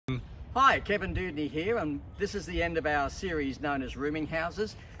Hi, Kevin Doodney here, and this is the end of our series known as rooming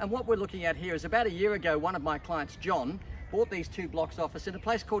houses. And what we're looking at here is about a year ago, one of my clients, John, bought these 2 blocks off us in a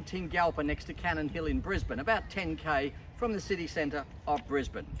place called Tingalpa next to Cannon Hill in Brisbane, about 10k from the city centre of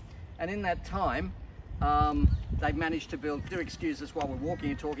Brisbane. And in that time, they've managed to build, do excuse us while we're walking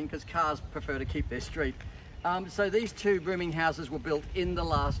and talking because cars prefer to keep their street. So these 2 rooming houses were built in the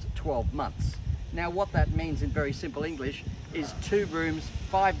last 12 months. Now what that means in very simple English is 2 rooms,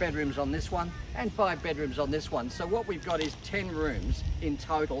 5 bedrooms on this one and 5 bedrooms on this one. So what we've got is 10 rooms in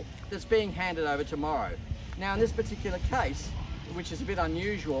total that's being handed over tomorrow. Now in this particular case, which is a bit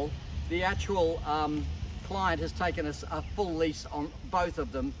unusual, the actual client has taken a full lease on both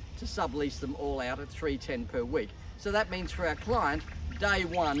of them to sublease them all out at $310 per week. So that means for our client, day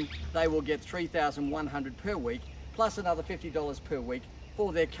one, they will get $3,100 per week, plus another $50 per week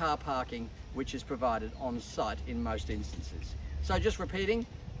for their car parking, which is provided on site in most instances. So just repeating,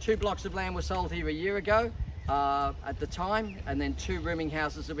 2 blocks of land were sold here a year ago at the time, and then 2 rooming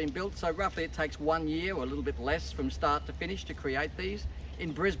houses have been built. So roughly it takes 1 year or a little bit less from start to finish to create these.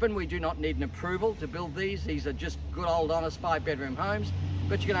 In Brisbane, we do not need an approval to build these. These are just good old honest 5-bedroom homes,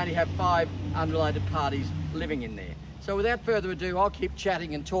 but you can only have 5 unrelated parties living in there. So without further ado, I'll keep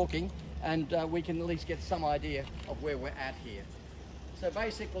chatting and talking, and we can at least get some idea of where we're at here. So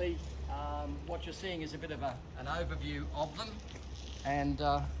basically, what you're seeing is a bit of an overview of them, and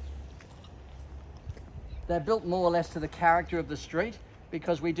they're built more or less to the character of the street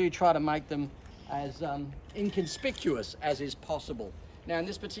because we do try to make them as inconspicuous as is possible. Now in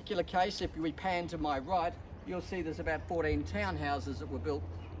this particular case, if we pan to my right, you'll see there's about 14 townhouses that were built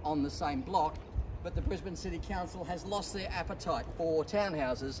on the same block, but the Brisbane City Council has lost their appetite for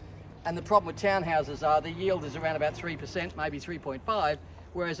townhouses, and the problem with townhouses are the yield is around about 3%, maybe 3.5%,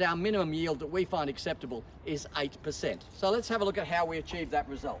 whereas our minimum yield that we find acceptable is 8%. So let's have a look at how we achieved that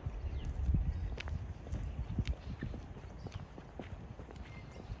result.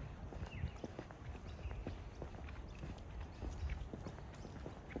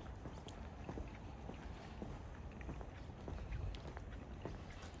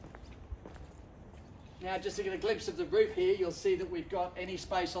 Now just to get a glimpse of the roof here, you'll see that we've got any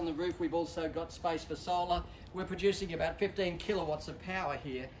space on the roof. We've also got space for solar. We're producing about 15 kilowatts of power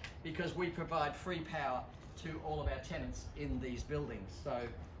here because we provide free power to all of our tenants in these buildings. So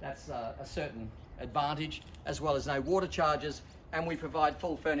that's a certain advantage, as well as no water charges, and we provide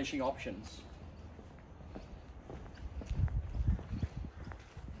full furnishing options.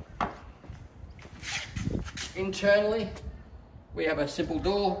 Internally, we have a simple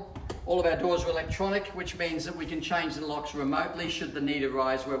door. All of our doors are electronic, which means that we can change the locks remotely should the need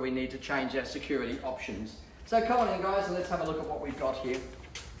arise where we need to change our security options. So come on in guys, and let's have a look at what we've got here.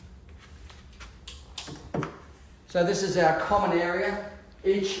 So this is our common area.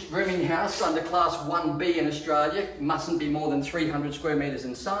 Each rooming house under class 1B in Australia mustn't be more than 300 square metres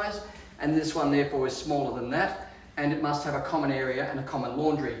in size, and this one therefore is smaller than that, and it must have a common area and a common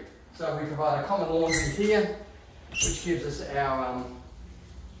laundry. So we provide a common laundry here, which gives us our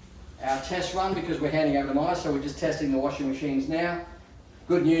test run because we're handing over to mice, so we're just testing the washing machines now.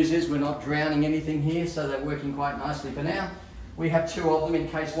 Good news is we're not drowning anything here, so they're working quite nicely for now. We have 2 of them in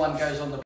case one goes on the